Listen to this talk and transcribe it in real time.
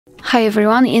Hi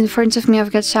everyone, in front of me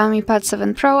I've got Xiaomi Pad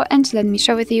 7 Pro, and let me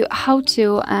share with you how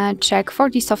to check for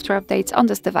the software updates on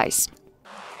this device.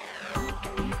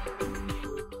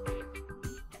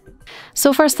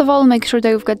 So first of all, make sure that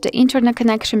you've got the internet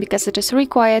connection because it is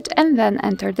required, and then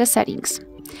enter the settings.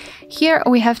 Here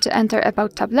we have to enter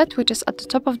About Tablet, which is at the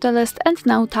top of the list, and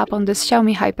now tap on this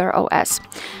Xiaomi Hyper OS.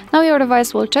 Now your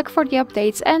device will check for the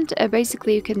updates, and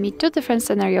basically you can meet two different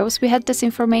scenarios. We had this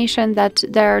information that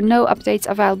there are no updates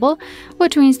available,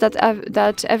 which means that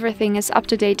everything is up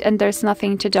to date and there's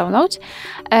nothing to download.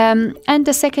 And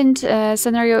the second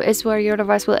scenario is where your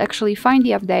device will actually find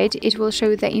the update. It will show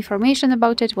you the information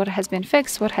about it, what has been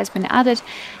fixed, what has been added,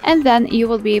 and then you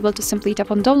will be able to simply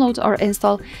tap on download or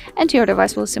install, and your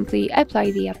device will simply apply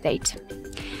the update.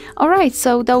 Alright,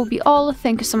 so that will be all.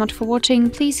 Thank you so much for watching.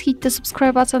 Please hit the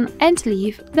subscribe button and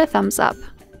leave the thumbs up.